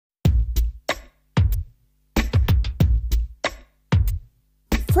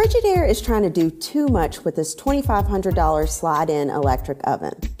Frigidaire is trying to do too much with this $2,500 slide-in electric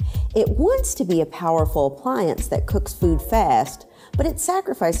oven. It wants to be a powerful appliance that cooks food fast, but it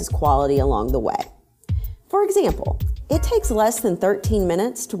sacrifices quality along the way. For example, it takes less than 13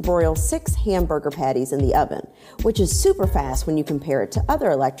 minutes to broil 6 hamburger patties in the oven, which is super fast when you compare it to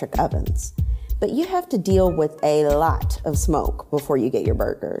other electric ovens. But you have to deal with a lot of smoke before you get your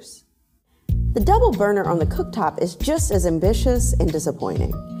burgers. The double burner on the cooktop is just as ambitious and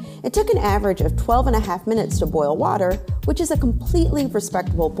disappointing. It took an average of 12.5 minutes to boil water, which is a completely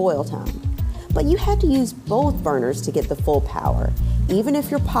respectable boil time. But you had to use both burners to get the full power, even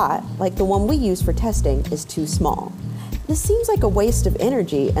if your pot, like the one we use for testing, is too small. This seems like a waste of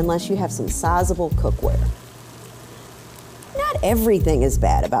energy unless you have some sizable cookware. Not everything is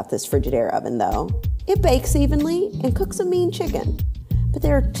bad about this Frigidaire oven though. It bakes evenly and cooks a mean chicken. But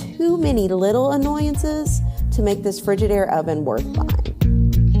there are too many little annoyances to make this Frigidaire oven worth buying.